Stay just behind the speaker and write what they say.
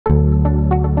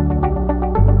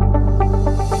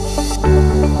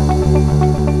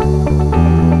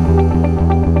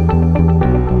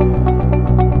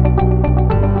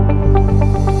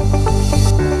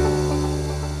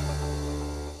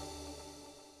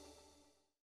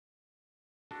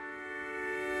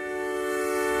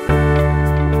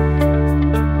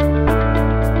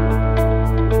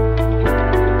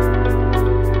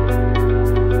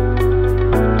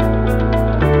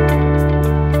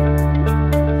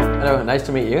Hello, nice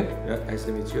to meet you. Yeah, nice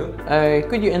to meet you.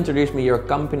 Could you introduce me your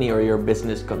company or your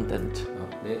business content?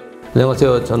 네.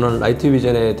 안녕하세요. 저는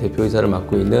라이트비전의 대표이사를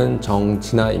맡고 있는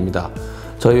정진하입니다.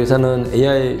 저희 회사는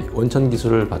AI 원천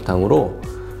기술을 바탕으로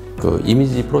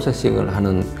이미지 프로세싱을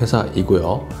하는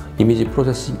회사이고요. 이미지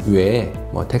프로세싱 외에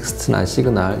텍스트나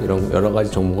시그널 이런 여러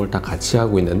가지 종목을 다 같이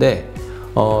하고 있는데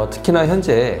특히나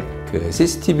현재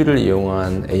CCTV를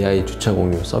이용한 AI 주차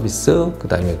공유 서비스, 그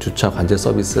다음에 주차 관제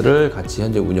서비스를 같이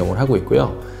현재 운영을 하고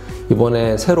있고요.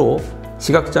 이번에 새로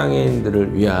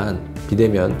시각장애인들을 위한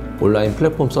비대면 온라인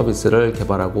플랫폼 서비스를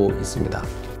개발하고 있습니다.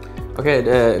 Okay,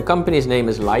 the company's name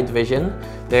is LightVision.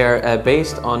 They're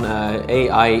based on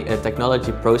AI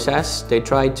technology process. They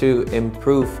try to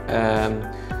improve.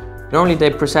 Normally they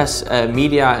process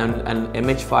media and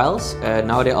image files.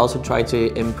 Now they also try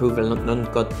to improve a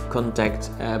non-contact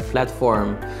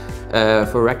platform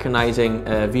for recognizing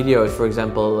videos, for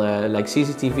example, like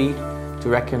CCTV, to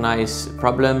recognize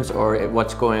problems or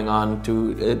what's going on,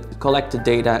 to collect the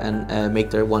data and make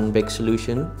their one big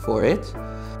solution for it.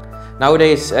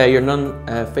 Nowadays, your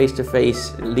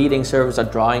non-face-to-face leading servers are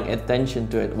drawing attention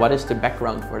to it. What is the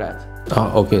background for that?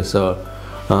 Okay, so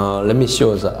let me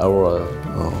show our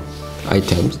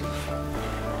items.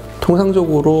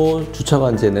 통상적으로 주차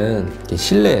관제는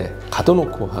실내에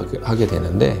가둬놓고 하게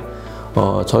되는데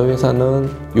저희 회사는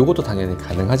이것도 당연히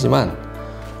가능하지만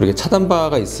이렇게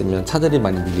차단바가 있으면 차들이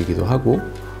많이 밀리기도 하고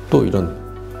또 이런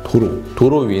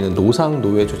도로 위에 있는 노상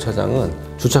노외 주차장은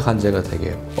주차 관제가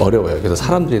되게 어려워요. 그래서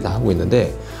사람들이 다 하고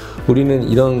있는데 우리는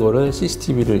이런 거를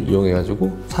CCTV를 이용해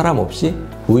가지고 사람 없이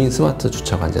무인 스마트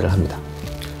주차 관제를 합니다.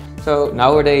 So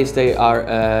nowadays they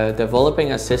are developing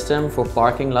a system for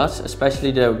parking lots,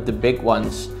 especially the big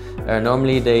ones.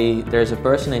 Normally there's a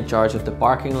person in charge of the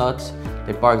parking lots.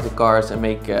 They park the cars and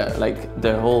make like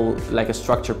the whole like a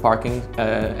structured parking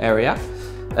area.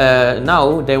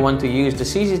 Now they want to use the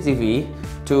CCTV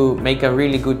to make a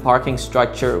really good parking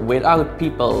structure without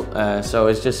people. So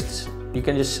it's just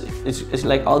it's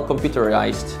like all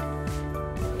computerized.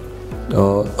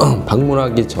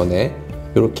 방문하기 전에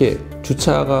이렇게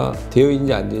주차가 되어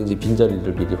있는지 안 되는지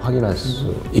빈자리를 미리 확인할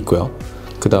수 있고요.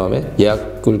 그 다음에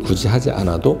예약을 굳이 하지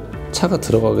않아도 차가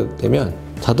들어가게 되면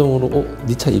자동으로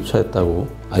네 차 입차했다고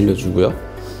알려주고요.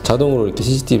 자동으로 이렇게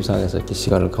CCTV 상에서 이렇게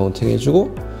시간을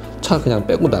카운팅해주고 차 그냥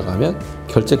빼고 나가면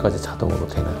결제까지 자동으로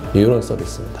되는 이런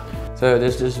서비스입니다. So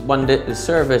there's this one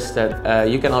service that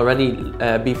you can already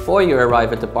before you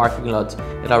arrive at the parking lot,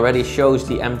 it already shows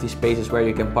the empty spaces where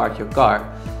you can park your car.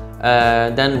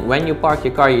 Then when you park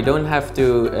your car, you don't have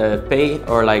to pay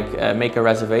or make a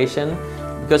reservation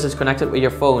because it's connected with your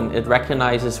phone. It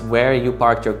recognizes where you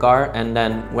parked your car, and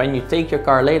then when you take your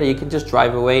car later, you can just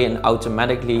drive away and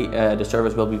automatically the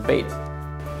service will be paid.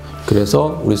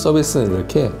 그래서 우리 서비스는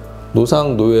이렇게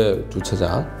노상 노외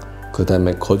주차장, 그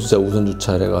다음에 거주자 우선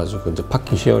주차를 해가지고 이제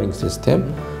파킹 쉐어링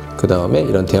시스템, 그 다음에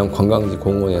이런 대형 관광지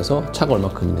공원에서 차가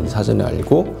얼마큼 있는지 사전에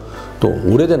알고 또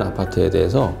오래된 아파트에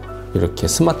대해서 이렇게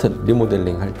스마트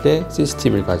리모델링 할 때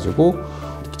CCTV를 가지고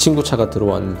친구 차가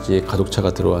들어왔는지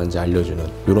가족차가 들어왔는지 알려주는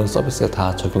이런 서비스가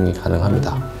다 적용이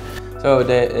가능합니다. So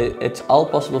it's all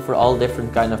possible for all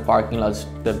different kind of parking lots.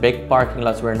 The big parking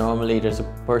lots where normally there's a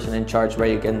person in charge where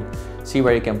you can see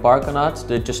where you can park or not.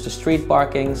 Just the street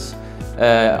parkings.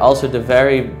 Also the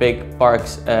very big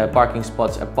parking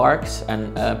spots at parks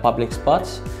and public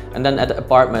spots. And then at the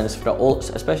apartments,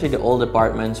 especially the old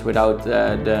apartments without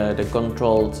the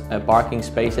controlled parking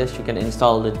spaces, you can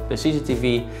install the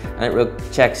CCTV and it will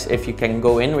checks if you can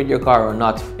go in with your car or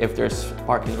not, if there's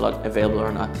parking lot available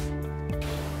or not.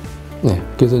 네,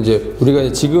 그래서 이제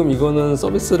우리가 지금 이거는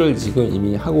서비스를 지금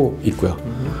이미 하고 있고요.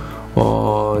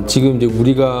 지금 이제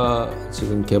우리가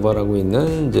지금 개발하고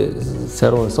있는 이제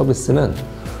새로운 서비스는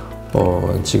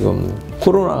지금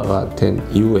코로나가 된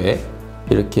이후에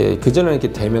이렇게 그전에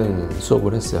이렇게 대면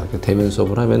수업을 했어요. 대면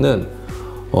수업을 하면은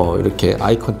이렇게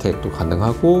아이 컨택도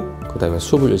가능하고 그 다음에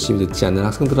수업을 열심히 듣지 않는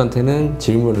학생들한테는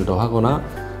질문을 더 하거나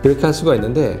이렇게 할 수가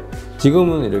있는데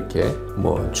지금은 이렇게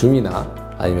줌이나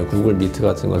아니면 구글 미트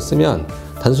같은 걸 쓰면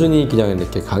단순히 그냥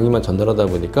이렇게 강의만 전달하다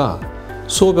보니까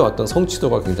수업의 어떤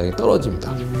성취도가 굉장히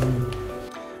떨어집니다.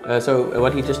 So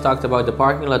what he just talked about, the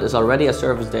parking lot is already a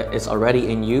service that is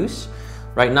already in use.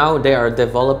 Right now they are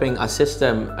developing a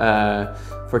system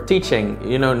for teaching.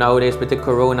 You know, nowadays with the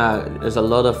corona, there's a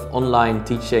lot of online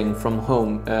teaching from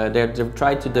home. They've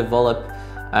tried to develop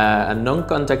a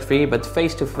non-contact free but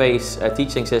face-to-face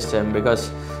teaching system,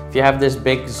 because if you have this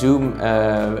big Zoom,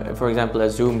 for example a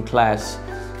Zoom class,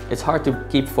 it's hard to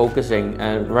keep focusing.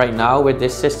 And right now with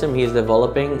this system he is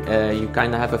developing, you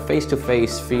kind of have a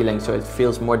face-to-face feeling, so it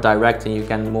feels more direct and you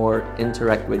can more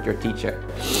interact with your teacher.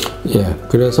 예,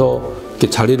 그래서 이렇게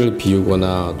자리를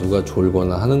비우거나 누가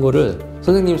졸거나 하는 거를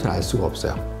선생님이 잘 알 수가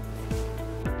없어요.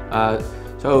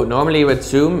 So normally with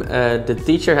Zoom, the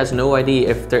teacher has no idea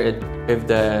if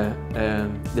the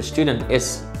student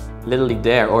is literally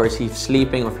there, or is he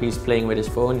sleeping, or if he's playing with his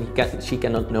phone. She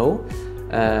cannot know.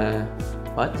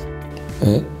 What?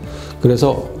 네,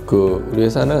 그래서 우리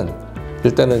회사는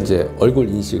일단은 이제 얼굴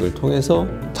인식을 통해서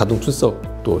자동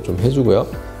출석도 좀 해주고요.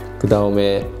 그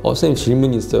다음에 선생님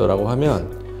질문이 있어요라고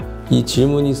하면 이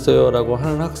질문이 있어요라고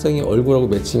하는 학생이 얼굴하고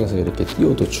매칭해서 이렇게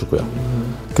띄워도 주고요.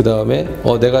 그 다음에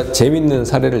내가 재밌는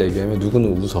사례를 얘기하면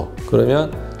누구는 웃어.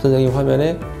 그러면 선생님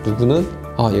화면에 누구는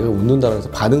얘가 웃는다고 해서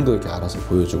반응도 이렇게 알아서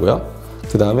보여주고요.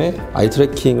 그 다음에 아이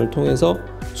트래킹을 통해서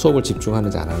수업을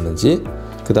집중하는지 안 하는지,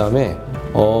 그 다음에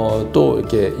또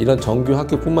이렇게 이런 정규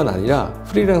학교뿐만 아니라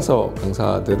프리랜서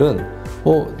강사들은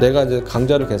내가 이제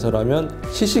강좌를 개설하면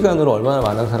실시간으로 얼마나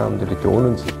많은 사람들이 이렇게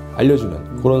오는지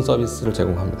알려주는 그런 서비스를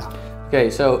제공합니다. Okay,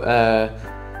 so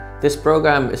this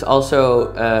program is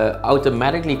also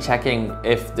automatically checking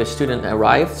if the student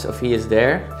arrives, if he is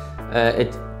there.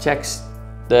 It checks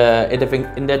the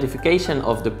identification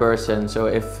of the person, so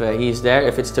if he's there,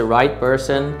 if it's the right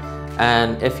person,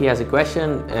 and if he has a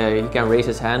question, he can raise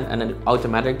his hand and it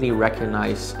automatically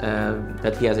recognize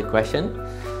that he has a question.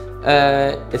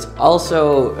 It's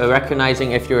also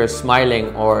recognizing if you're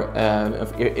smiling or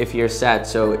if you're sad.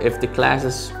 So if the class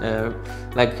is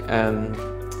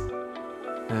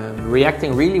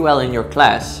reacting really well in your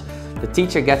class, the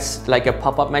teacher gets like a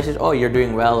pop-up message, oh, you're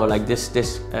doing well, or like this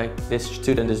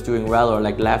student is doing well, or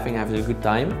like laughing, having a good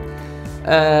time.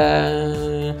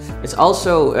 It's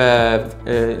also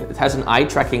it has an eye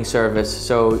tracking service,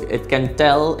 so it can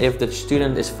tell if the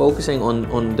student is focusing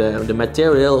on the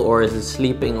material, or is it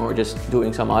sleeping, or just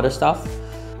doing some other stuff.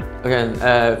 Again,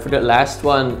 for the last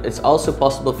one, it's also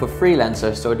possible for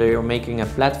freelancers, so they are making a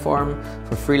platform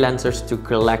for freelancers to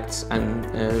collect and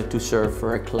to serve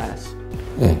for a class.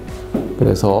 네,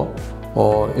 그래서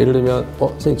예를 들면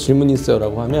선생님 질문이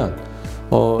있어요라고 하면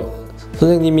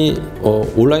선생님이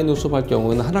온라인으로 수업할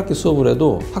경우는 한 학기 수업을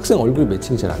해도 학생 얼굴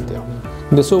매칭이 잘 안 돼요.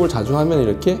 근데 수업을 자주 하면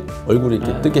이렇게 얼굴이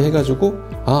이렇게 뜨게 해가지고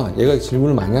얘가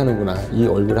질문을 많이 하는구나, 이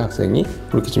얼굴의 학생이,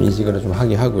 그렇게 좀 인식을 좀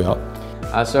하게 하고요.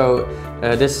 So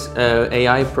this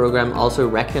AI program also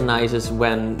recognizes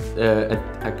when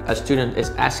a student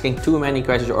is asking too many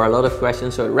questions or a lot of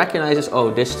questions. So it recognizes,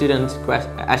 oh, this student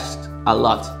asked a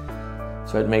lot.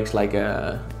 So it makes like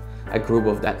a group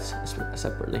of that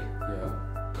separately.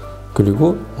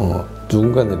 그리고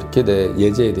누군가는 이렇게 내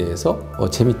예제에 대해서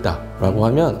재밌다라고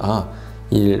하면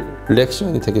이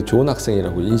리액션이 되게 좋은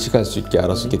학생이라고 인식할 수 있게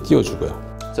알아서 이렇게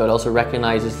띄워주고요. So it also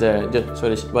recognizes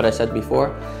what I said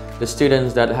before, the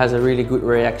students that has a really good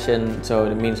reaction. So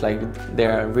it means like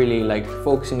they're really like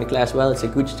focusing the class well, it's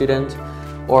a good student,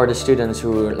 or the students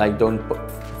who like don't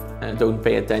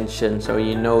pay attention. So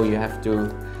you know you have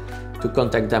to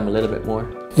contact them a little bit more.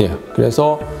 예,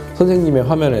 그래서 선생님의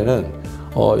화면에는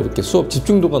이렇게 수업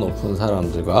집중도가 높은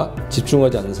사람들과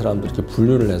집중하지 않는 사람들 이렇게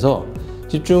분류를 해서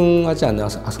집중하지 않는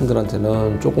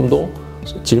학생들한테는 조금 더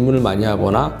질문을 많이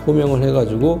하거나 호명을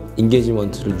해가지고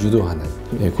인게이지먼트를 유도하는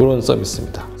그런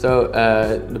서비스입니다. So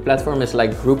the platform is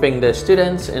like grouping the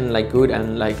students in like good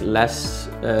and like less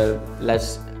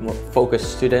more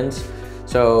focused students.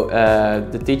 So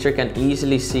the teacher can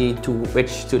easily see to which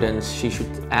students she should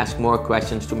ask more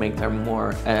questions to make them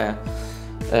more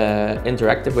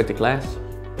interactive with the class.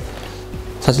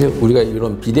 사실 우리가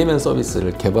이런 비대면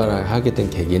서비스를 개발하게 된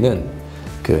계기는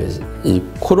이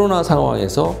코로나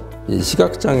상황에서 이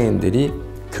시각장애인들이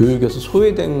교육에서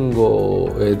소외된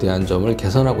거에 대한 점을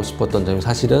개선하고 싶었던 점이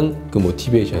사실은 그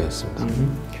모티베이션이었습니다.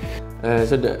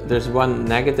 So there's one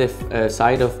negative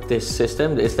side of this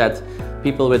system is that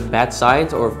people with bad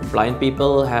sight or blind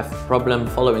people have problem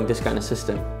following this kind of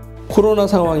system. 코로나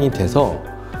상황이 돼서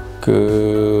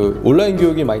온라인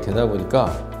교육이 많이 되다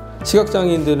보니까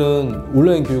시각장애인들은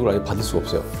온라인 교육을 아예 받을 수가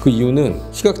없어요. 그 이유는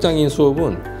시각장애인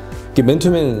수업은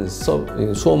맨투맨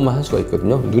수업만 할 수가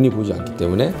있거든요. 눈이 보지 않기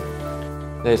때문에.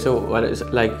 So what is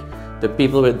like the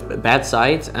people with bad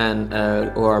sight and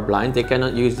or are blind, they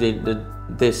cannot use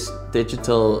this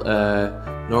digital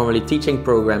normally teaching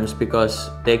programs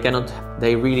because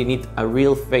they really need a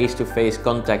real face-to-face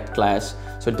contact class.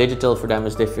 So digital for them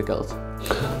is difficult.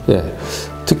 네,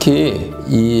 특히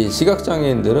이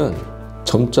시각장애인들은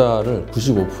점자를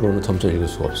 95%는 점자를 읽을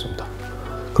수가 없습니다.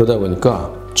 그러다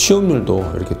보니까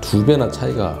취업률도 이렇게 2배나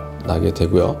차이가 나게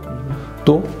되고요.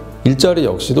 또 일자리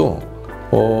역시도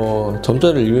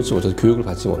점자를 읽을지 못해서 교육을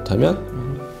받지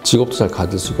못하면 직업도 잘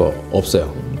가질 수가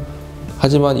없어요.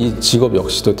 하지만 이 직업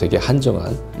역시도 되게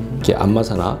한정한 이렇게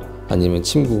안마사나 아니면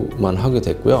친구만 하게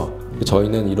됐고요.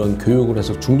 저희는 이런 교육을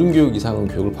해서 중등교육 이상의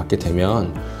교육을 받게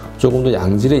되면 조금 더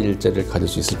양질의 일자리를 가질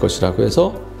수 있을 것이라고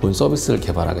해서 본 서비스를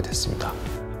개발하게 됐습니다.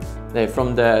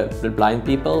 From the blind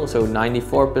people, so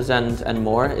 94% and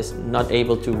more is not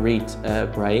able to read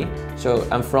Braille. So,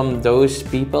 and from those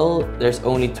people, there's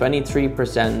only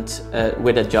 23%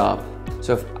 with a job.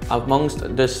 So, amongst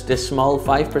this small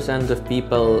 5% of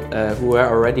people who are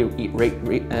already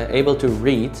able to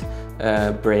read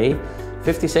Braille,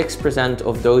 56%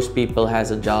 of those people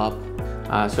has a job.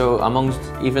 So, amongst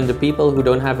even the people who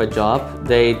don't have a job,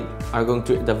 they are going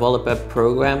to develop a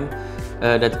program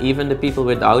that even the people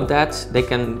without that, they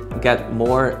can get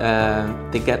more,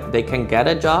 they can get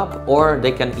a job, or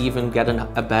they can even get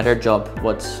a better job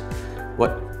what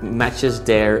matches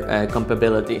their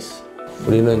capabilities.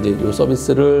 우리는 이제 이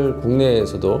서비스를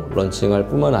국내에서도 런칭할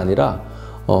뿐만 아니라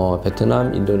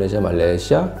베트남, 인도네시아,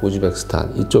 말레이시아,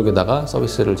 우즈베키스탄 이쪽에다가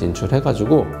서비스를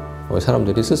진출해가지고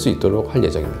사람들이 쓸 수 있도록 할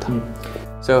예정입니다.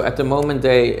 So at the moment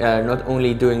they are not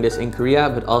only doing this in Korea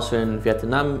but also in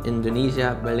Vietnam,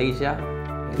 Indonesia, Malaysia,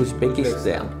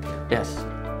 Uzbekistan. Yes.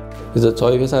 그래서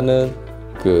저희 회사는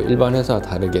그 일반 회사와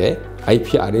다르게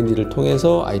IP-R&D를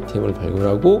통해서 아이템을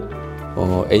발굴하고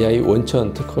AI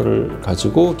원천 특허를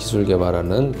가지고 기술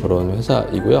개발하는 그런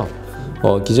회사이고요.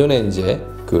 기존에 이제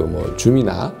그 뭐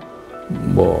줌이나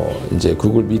뭐 이제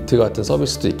구글 미트 같은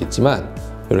서비스도 있겠지만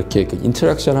이렇게 그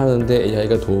인터랙션 하는데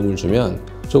AI가 도움을 주면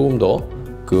조금 더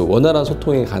그 원활한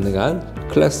소통이 가능한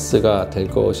클래스가 될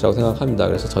것이라고 생각합니다.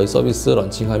 그래서 저희 서비스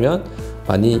런칭하면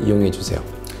많이 이용해 주세요.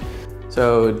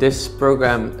 So this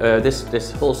program, this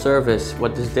whole service,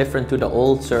 what is different to the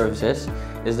old services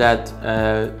is that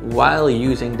while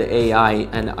using the AI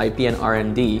and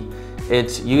IP&R&D,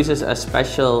 it uses a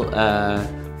special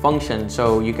function,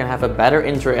 so you can have a better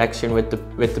interaction with the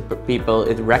people.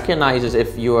 It recognizes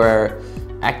if you are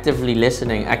actively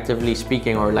listening, actively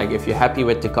speaking, or like if you're happy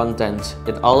with the content,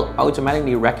 it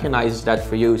automatically recognizes that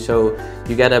for you, so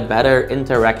you get a better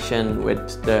interaction with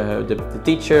the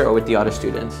teacher or with the other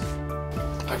students.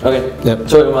 Okay. 네.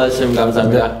 좋은 말씀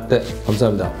감사합니다. 네,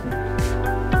 감사합니다.